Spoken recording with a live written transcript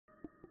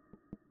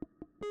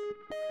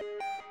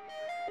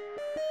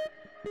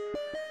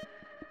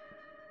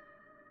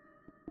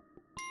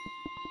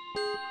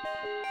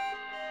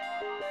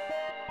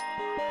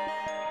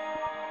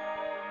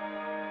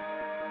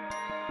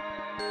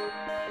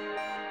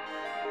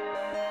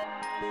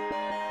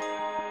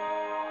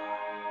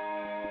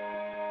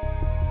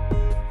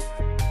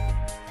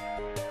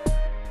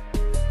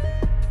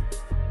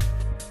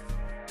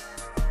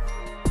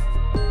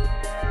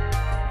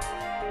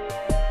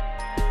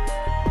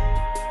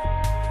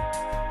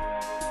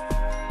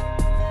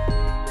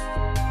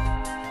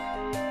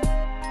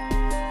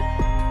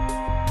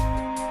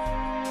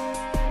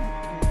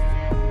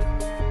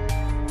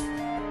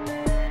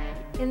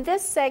In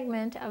this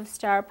segment of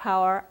Star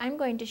Power, I'm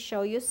going to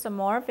show you some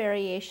more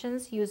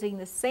variations using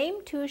the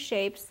same two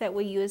shapes that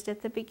we used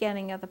at the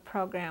beginning of the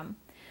program.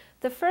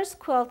 The first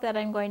quilt that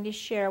I'm going to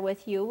share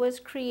with you was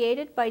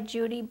created by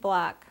Judy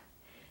Block.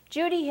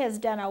 Judy has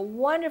done a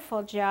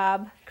wonderful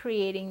job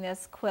creating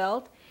this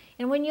quilt,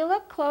 and when you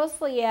look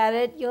closely at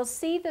it, you'll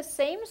see the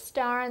same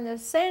star in the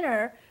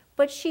center,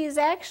 but she's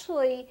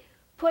actually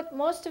put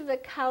most of the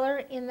color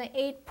in the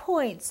 8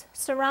 points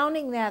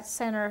surrounding that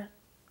center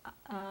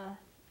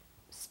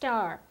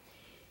star.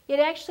 It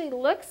actually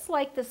looks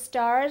like the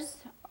stars,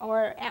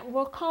 or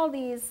we'll call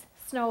these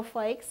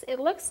snowflakes. It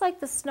looks like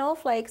the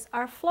snowflakes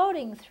are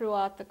floating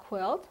throughout the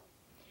quilt,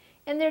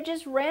 and they're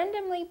just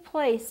randomly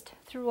placed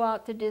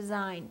throughout the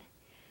design.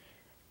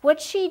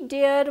 What she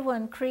did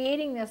when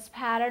creating this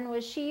pattern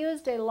was she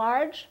used a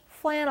large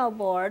flannel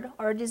board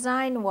or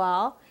design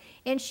wall,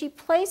 and she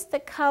placed the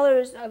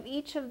colors of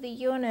each of the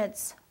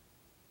units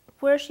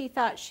where she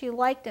thought she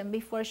liked them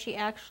before she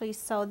actually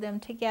sewed them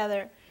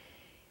together.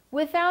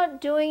 Without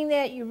doing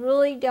that, you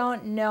really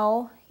don't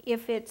know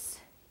if it's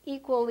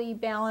equally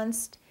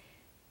balanced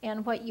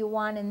and what you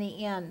want in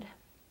the end.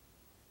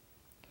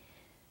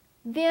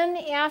 Then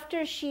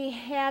after she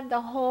had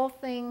the whole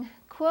thing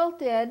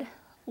quilted,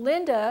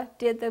 Linda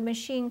did the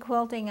machine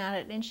quilting on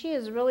it, and she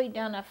has really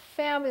done a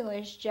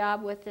fabulous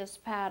job with this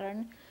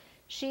pattern.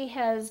 She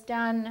has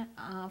done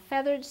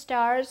feathered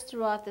stars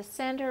throughout the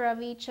center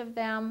of each of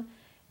them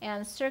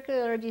and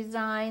circular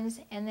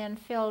designs, and then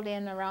filled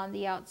in around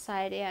the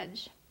outside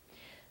edge.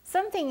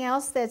 Something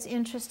else that's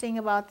interesting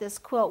about this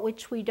quilt,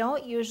 which we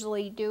don't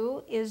usually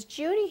do, is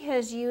Judy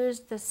has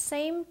used the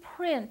same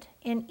print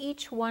in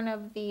each one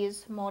of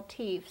these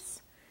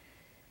motifs.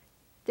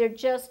 They're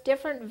just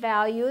different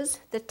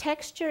values. The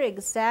texture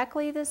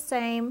exactly the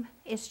same.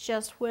 It's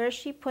just where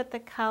she put the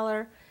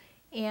color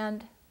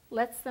and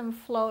lets them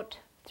float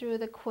through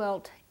the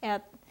quilt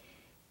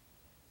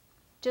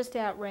just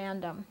at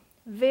random.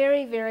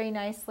 Very, very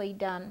nicely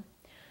done.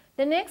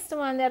 The next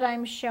one that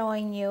I'm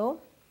showing you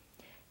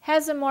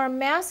has a more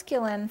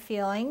masculine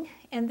feeling,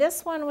 and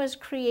this one was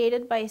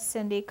created by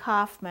Cindy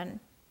Kaufman.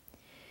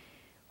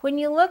 When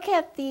you look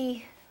at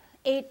the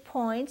 8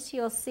 points,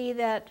 you'll see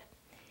that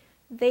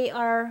they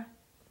are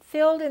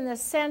filled in the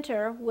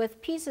center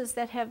with pieces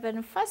that have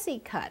been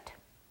fussy cut.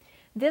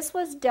 This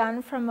was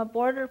done from a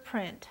border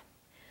print.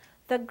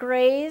 The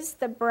grays,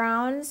 the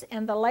browns,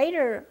 and the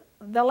lighter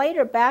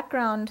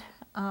background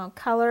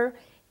color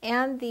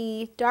and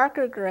the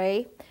darker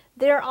gray,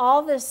 they're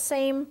all the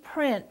same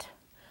print.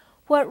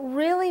 What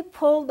really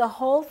pulled the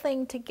whole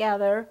thing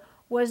together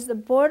was the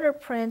border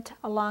print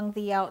along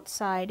the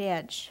outside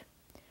edge.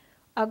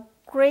 A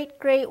great,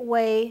 great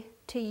way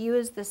to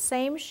use the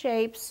same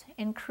shapes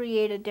and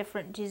create a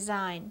different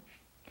design.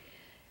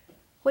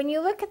 When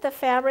you look at the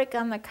fabric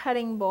on the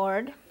cutting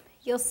board,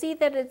 you'll see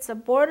that it's a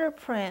border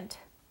print.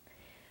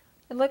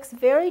 It looks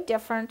very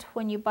different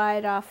when you buy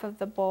it off of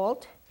the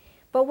bolt.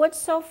 But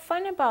what's so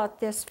fun about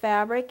this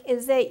fabric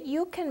is that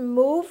you can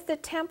move the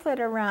template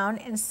around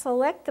and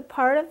select the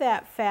part of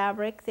that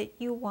fabric that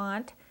you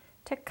want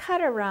to cut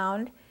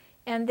around,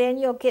 and then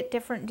you'll get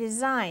different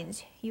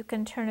designs. You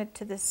can turn it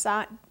to the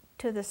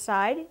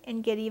side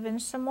and get even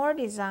some more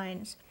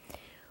designs.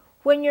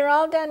 When you're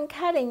all done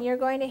cutting, you're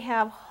going to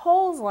have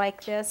holes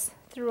like this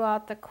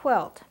throughout the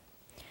quilt.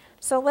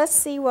 So let's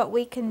see what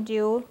we can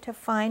do to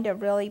find a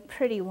really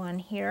pretty one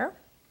here.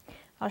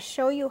 I'll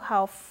show you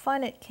how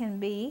fun it can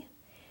be.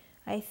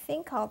 I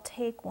think I'll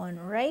take one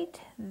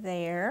right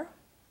there,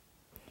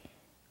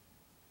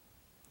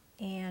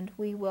 and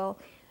we will,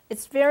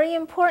 it's very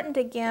important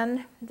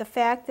again, the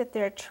fact that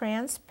they're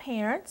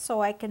transparent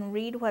so I can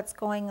read what's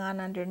going on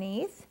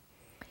underneath,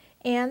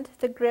 and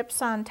the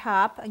grips on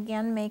top,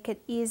 again, make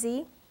it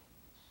easy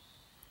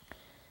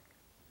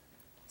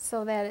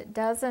so that it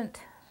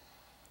doesn't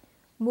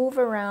move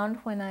around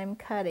when I'm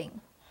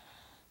cutting.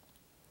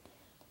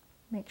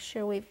 Make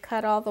sure we've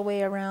cut all the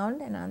way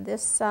around, and on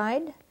this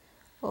side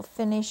we'll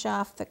finish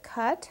off the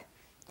cut,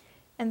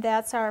 and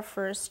that's our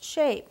first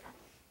shape.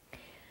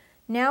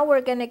 Now we're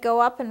going to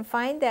go up and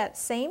find that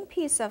same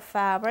piece of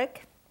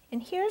fabric,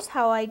 and here's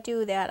how I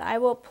do that. I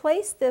will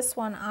place this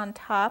one on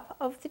top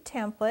of the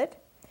template,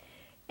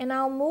 and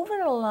I'll move it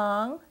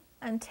along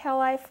until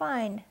I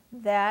find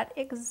that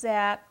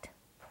exact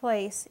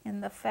place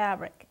in the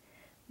fabric.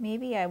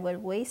 Maybe I was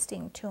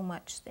wasting too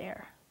much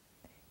there.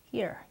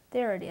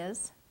 There it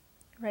is,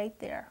 right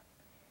there.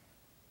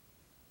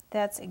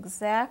 That's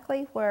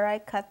exactly where I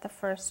cut the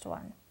first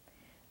one.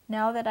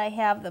 Now that I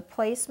have the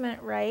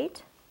placement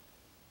right,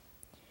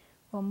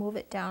 we'll move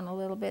it down a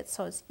little bit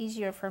so it's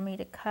easier for me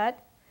to cut.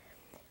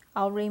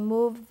 I'll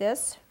remove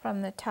this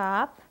from the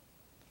top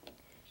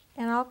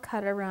and I'll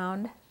cut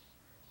around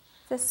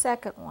the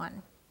second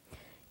one.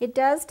 It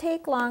does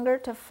take longer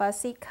to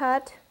fussy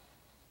cut,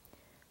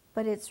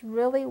 but it's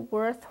really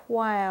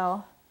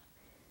worthwhile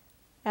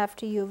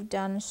after you've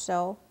done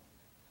so.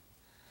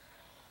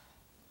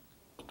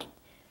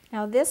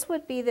 Now this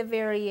would be the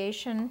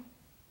variation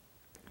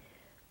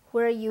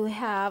where you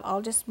have,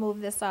 I'll just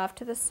move this off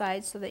to the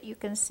side so that you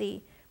can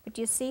see, but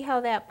you see how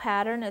that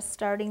pattern is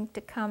starting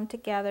to come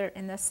together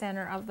in the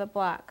center of the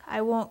block.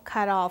 I won't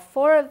cut all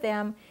 4 of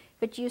them,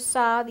 but you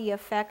saw the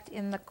effect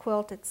in the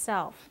quilt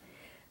itself.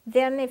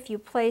 Then if you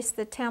place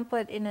the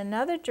template in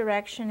another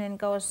direction and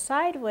go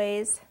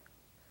sideways,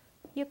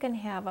 you can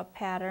have a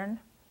pattern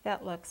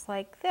that looks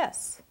like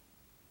this.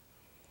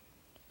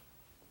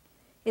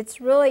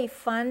 It's really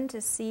fun to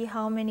see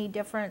how many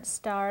different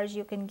stars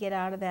you can get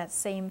out of that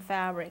same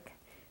fabric.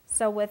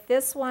 So with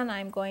this one,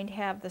 I'm going to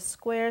have the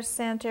square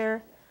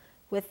center.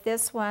 With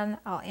this one,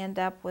 I'll end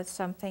up with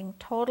something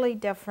totally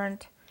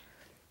different,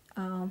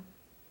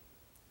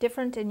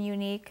 different and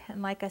unique.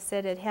 And like I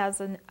said, it has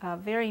a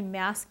very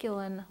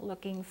masculine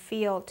looking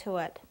feel to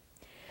it.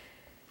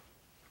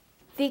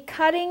 The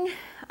cutting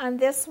on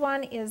this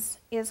one is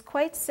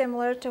quite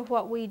similar to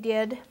what we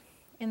did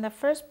in the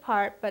first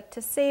part, but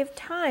to save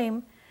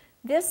time,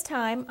 this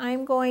time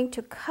I'm going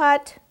to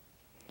cut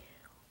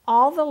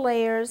all the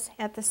layers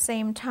at the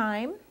same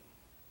time.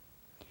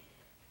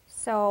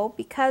 So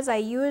because I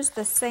used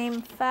the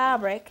same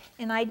fabric,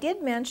 and I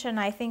did mention,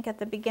 I think at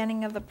the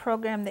beginning of the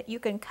program, that you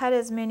can cut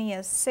as many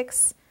as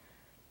six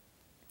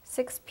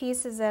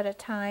pieces at a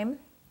time.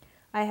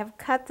 I have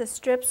cut the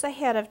strips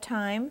ahead of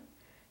time.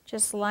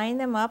 Just line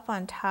them up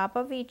on top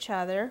of each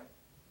other,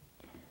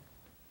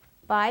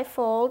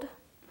 bifold,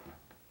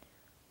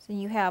 so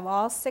you have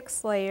all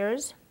 6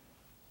 layers.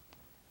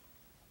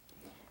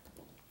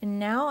 And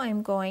now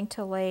I'm going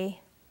to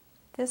lay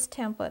this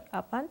template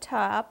up on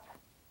top,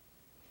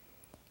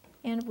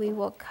 and we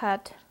will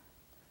cut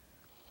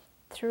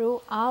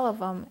through all of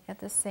them at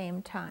the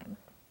same time.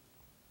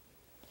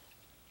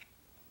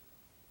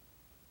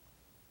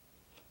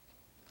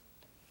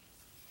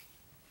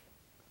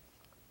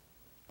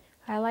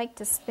 I like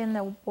to spin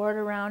the board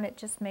around, it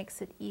just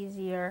makes it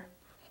easier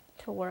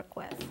to work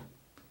with.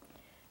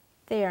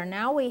 There,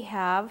 now we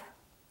have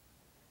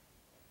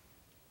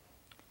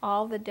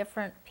all the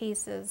different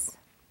pieces,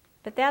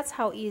 but that's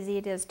how easy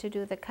it is to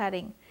do the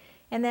cutting.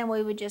 And then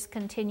we would just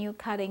continue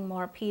cutting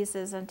more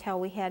pieces until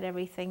we had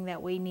everything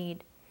that we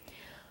need.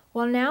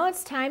 Well, now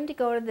it's time to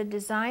go to the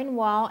design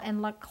wall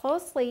and look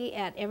closely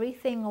at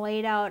everything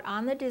laid out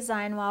on the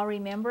design wall.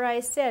 Remember, I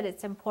said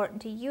it's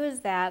important to use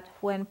that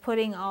when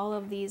putting all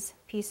of these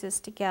pieces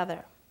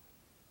together.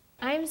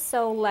 I'm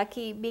so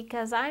lucky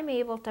because I'm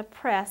able to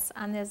press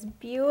on this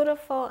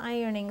beautiful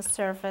ironing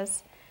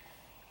surface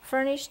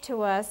furnished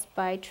to us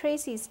by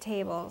Tracy's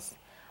Tables.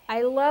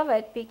 I love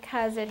it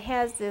because it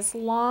has this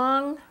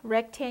long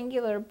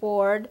rectangular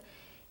board,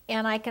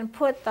 and I can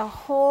put the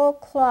whole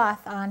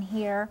cloth on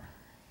here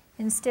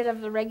instead of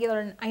the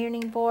regular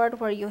ironing board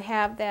where you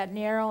have that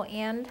narrow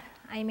end.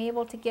 I'm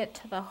able to get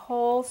to the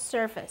whole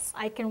surface.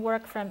 I can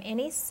work from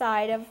any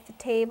side of the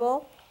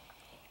table,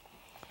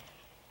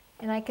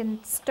 and I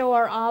can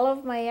store all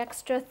of my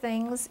extra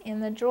things in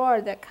the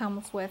drawer that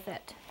comes with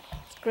it.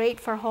 It's great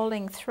for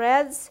holding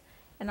threads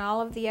and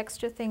all of the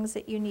extra things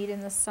that you need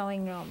in the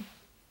sewing room.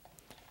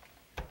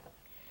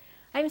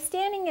 I'm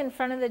standing in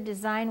front of the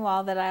design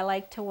wall that I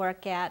like to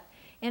work at.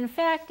 In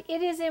fact,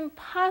 it is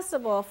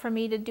impossible for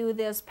me to do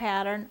this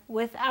pattern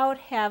without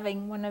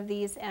having one of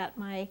these at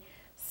my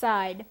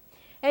side.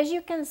 As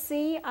you can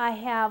see, I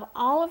have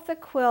all of the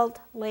quilt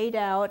laid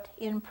out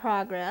in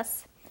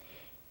progress.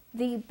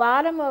 The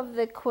bottom of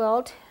the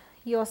quilt,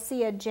 you'll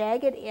see a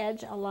jagged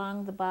edge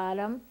along the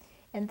bottom,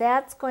 and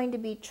that's going to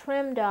be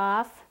trimmed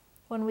off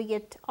when we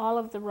get all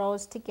of the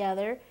rows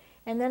together.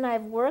 And then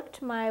I've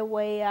worked my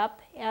way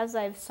up as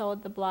I've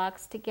sewed the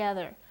blocks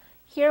together.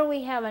 Here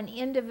we have an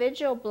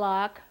individual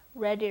block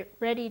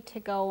ready to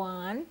go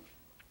on.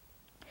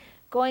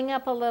 Going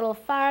up a little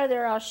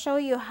farther, I'll show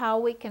you how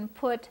we can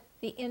put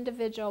the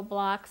individual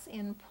blocks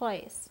in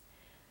place.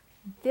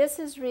 This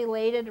is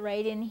related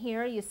right in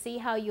here. You see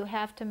how you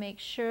have to make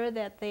sure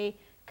that they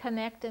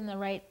connect in the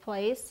right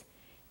place.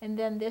 And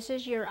then this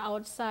is your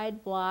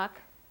outside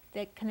block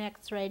that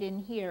connects right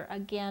in here.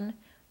 Again,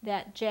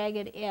 that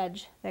jagged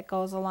edge that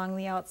goes along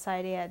the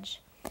outside edge.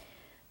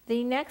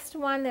 The next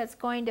one that's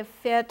going to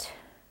fit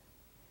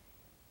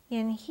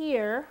in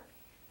here,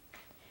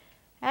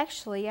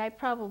 actually I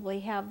probably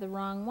have the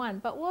wrong one,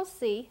 but we'll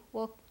see.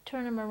 We'll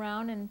turn them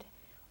around and,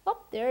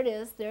 oh, there it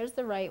is. There's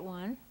the right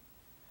one.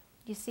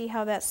 You see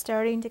how that's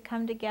starting to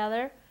come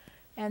together?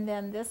 And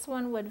then this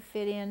one would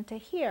fit into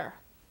here.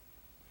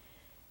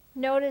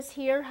 Notice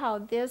here how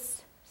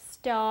this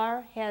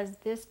star has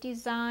this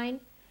design.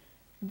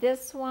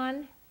 This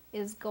one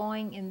is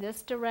going in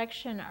this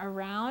direction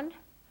around.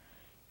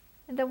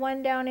 And the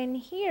one down in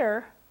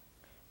here,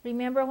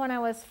 remember when I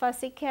was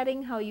fussy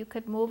cutting how you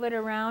could move it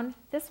around?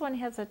 This one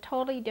has a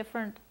totally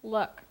different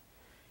look.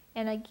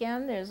 And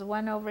again, there's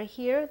one over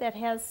here that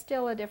has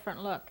still a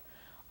different look.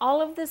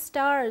 All of the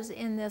stars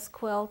in this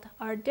quilt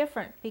are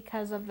different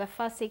because of the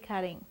fussy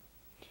cutting.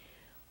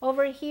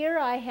 Over here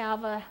I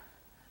have a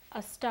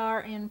star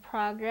in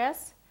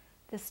progress.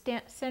 The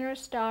center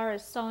star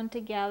is sewn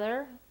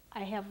together.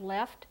 I have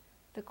left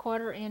the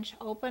 1/4 inch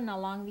open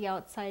along the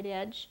outside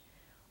edge.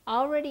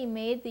 Already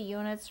made the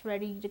units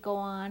ready to go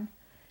on,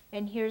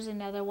 and here's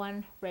another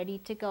one ready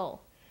to go.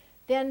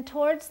 Then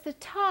towards the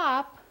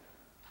top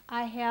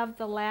I have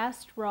the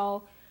last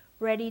row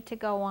ready to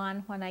go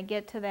on when I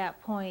get to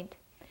that point.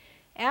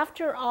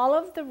 After all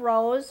of the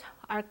rows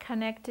are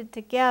connected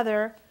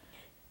together,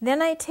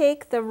 then I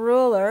take the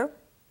ruler,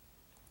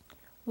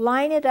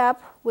 line it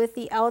up with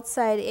the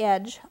outside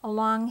edge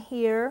along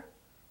here,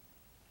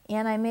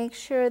 and I make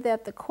sure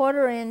that the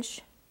 1/4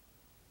 inch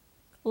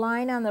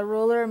line on the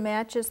ruler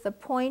matches the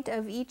point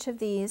of each of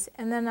these,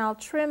 and then I'll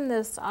trim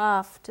this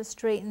off to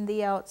straighten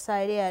the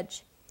outside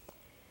edge.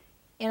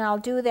 And I'll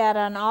do that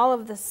on all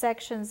of the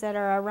sections that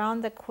are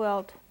around the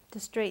quilt to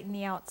straighten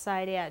the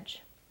outside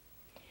edge.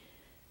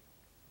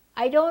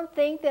 I don't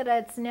think that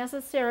it's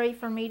necessary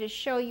for me to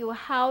show you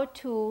how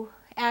to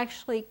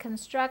actually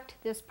construct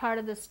this part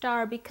of the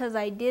star because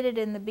I did it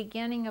in the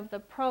beginning of the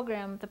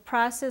program. The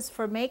process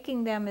for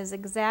making them is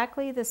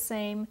exactly the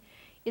same.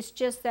 It's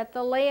just that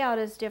the layout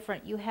is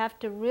different. You have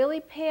to really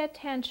pay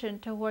attention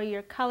to where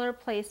your color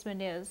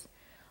placement is.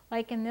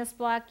 Like in this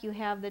block you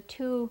have the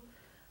two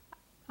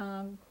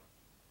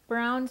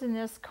browns in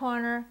this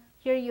corner.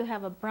 Here you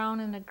have a brown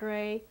and a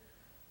gray,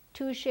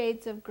 two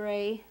shades of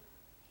gray,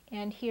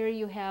 and here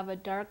you have a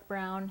dark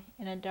brown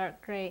and a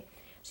dark gray.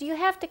 So you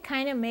have to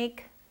kind of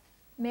make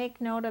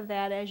note of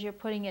that as you're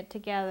putting it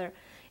together.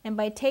 And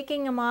by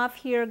taking them off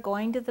here,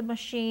 going to the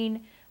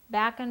machine,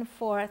 back and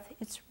forth,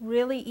 it's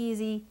really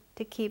easy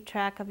to keep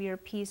track of your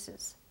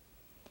pieces.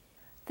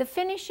 The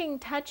finishing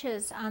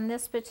touches on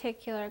this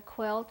particular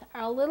quilt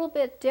are a little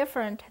bit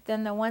different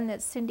than the one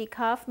that Cindy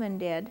Kaufman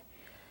did.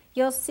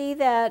 You'll see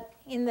that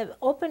in the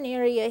open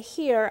area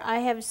here, I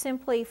have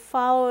simply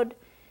followed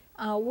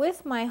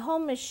with my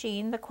home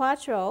machine, the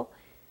Quattro,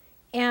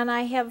 and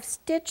I have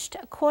stitched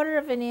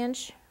 1/4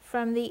 inch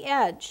from the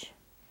edge.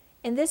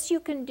 And this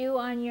you can do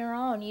on your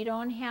own. You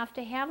don't have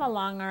to have a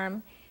long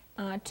arm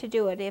to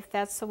do it if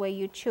that's the way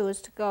you choose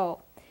to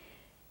go.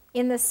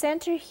 In the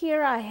center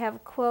here I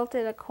have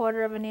quilted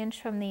 1/4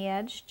 inch from the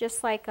edge,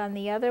 just like on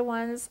the other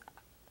ones,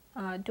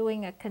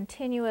 doing a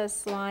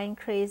continuous line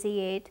crazy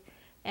 8,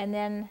 and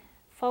then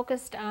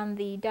focused on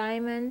the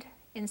diamond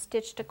and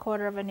stitched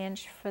 1/4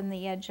 inch from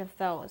the edge of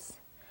those.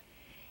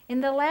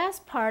 In the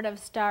last part of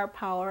Star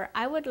Power,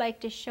 I would like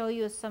to show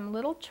you some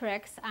little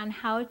tricks on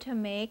how to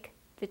make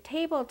the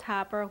table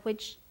topper,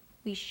 which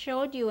we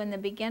showed you in the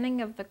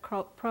beginning of the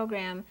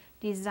program,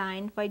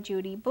 designed by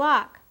Judy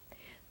Block.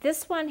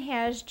 This one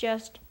has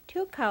just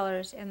 2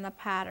 colors in the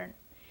pattern.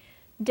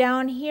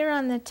 Down here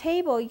on the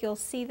table you'll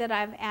see that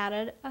I've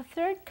added a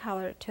 3rd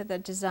color to the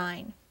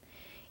design.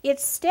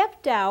 It's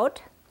stepped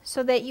out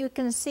so that you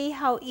can see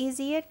how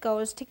easy it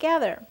goes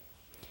together.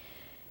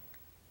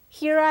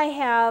 Here I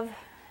have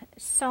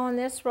sewn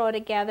this row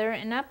together,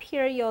 and up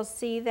here you'll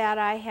see that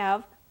I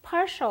have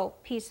partial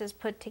pieces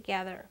put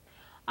together.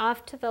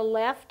 Off to the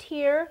left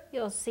here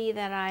you'll see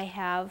that I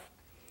have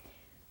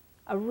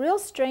a real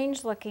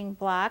strange looking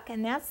block,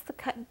 and that's the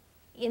cut.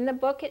 In the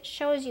book it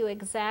shows you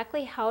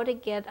exactly how to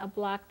get a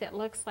block that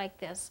looks like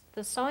this.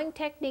 The sewing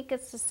technique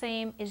is the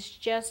same, it's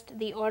just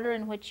the order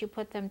in which you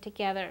put them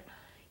together.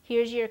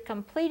 Here's your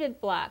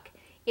completed block.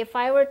 If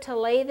I were to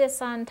lay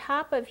this on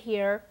top of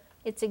here,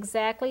 it's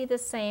exactly the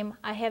same.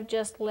 I have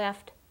just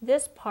left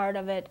this part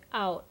of it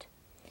out.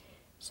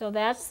 So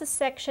that's the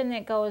section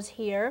that goes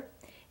here.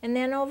 And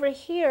then over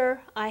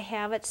here I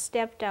have it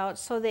stepped out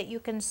so that you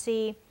can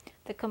see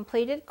the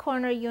completed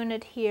corner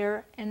unit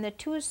here and the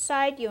 2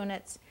 side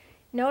units.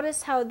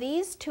 Notice how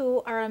these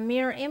 2 are a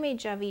mirror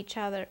image of each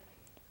other.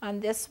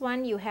 On this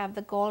one you have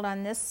the gold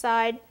on this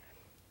side.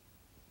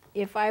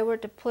 If I were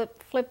to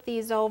flip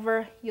these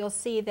over, you'll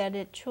see that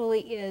it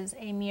truly is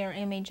a mirror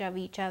image of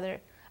each other.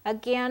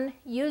 Again,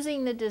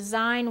 using the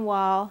design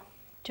wall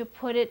to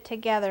put it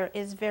together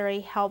is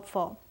very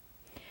helpful.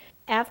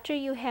 After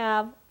you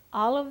have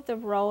all of the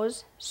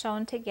rows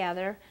sewn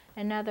together,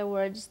 in other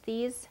words,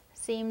 these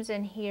seams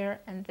in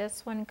here and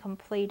this one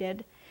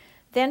completed,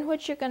 then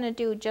what you're going to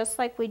do, just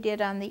like we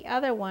did on the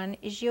other one,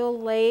 is you'll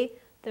lay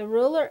the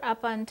ruler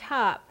up on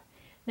top.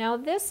 Now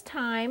this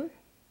time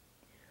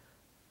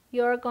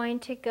you're going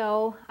to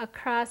go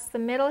across the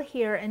middle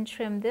here and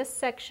trim this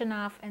section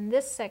off and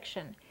this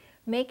section,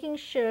 making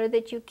sure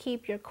that you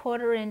keep your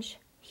 1/4 inch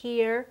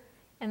here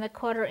and the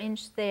 1/4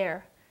 inch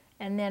there,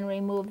 and then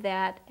remove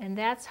that, and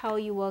that's how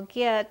you will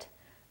get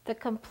the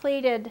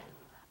completed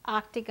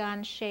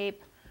octagon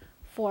shape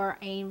for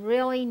a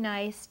really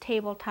nice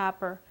table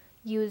topper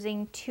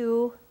using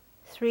 2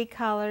 3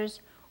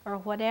 colors or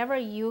whatever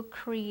you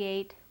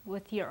create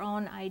with your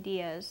own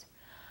ideas.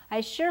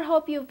 I sure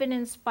hope you've been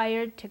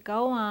inspired to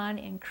go on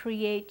and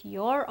create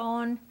your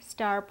own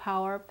star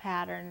power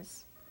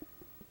patterns.